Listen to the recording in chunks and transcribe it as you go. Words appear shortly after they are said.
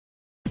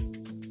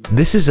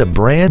This is a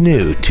brand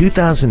new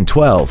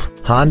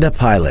 2012 Honda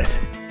Pilot.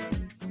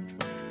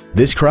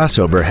 This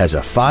crossover has a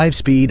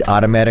 5-speed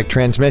automatic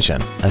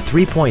transmission, a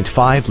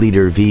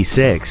 3.5-liter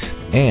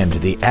V6, and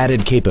the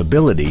added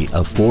capability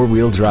of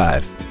 4-wheel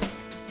drive.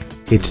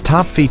 Its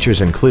top features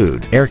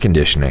include air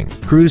conditioning,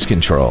 cruise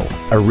control,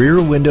 a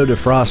rear window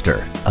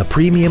defroster, a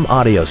premium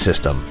audio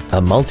system, a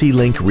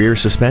multi-link rear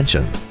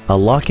suspension, a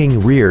locking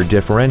rear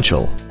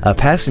differential, a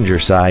passenger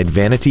side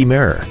vanity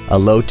mirror, a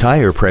low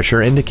tire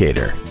pressure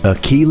indicator, a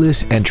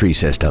keyless entry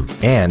system,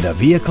 and a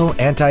vehicle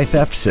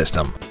anti-theft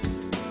system.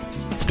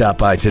 Stop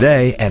by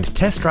today and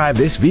test drive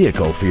this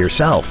vehicle for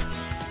yourself.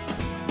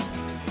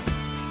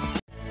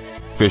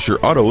 Fisher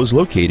Auto is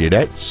located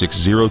at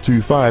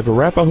 6025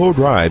 Arapahoe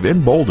Drive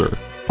in Boulder.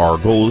 Our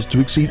goal is to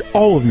exceed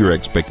all of your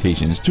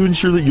expectations to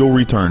ensure that you'll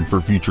return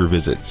for future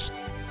visits.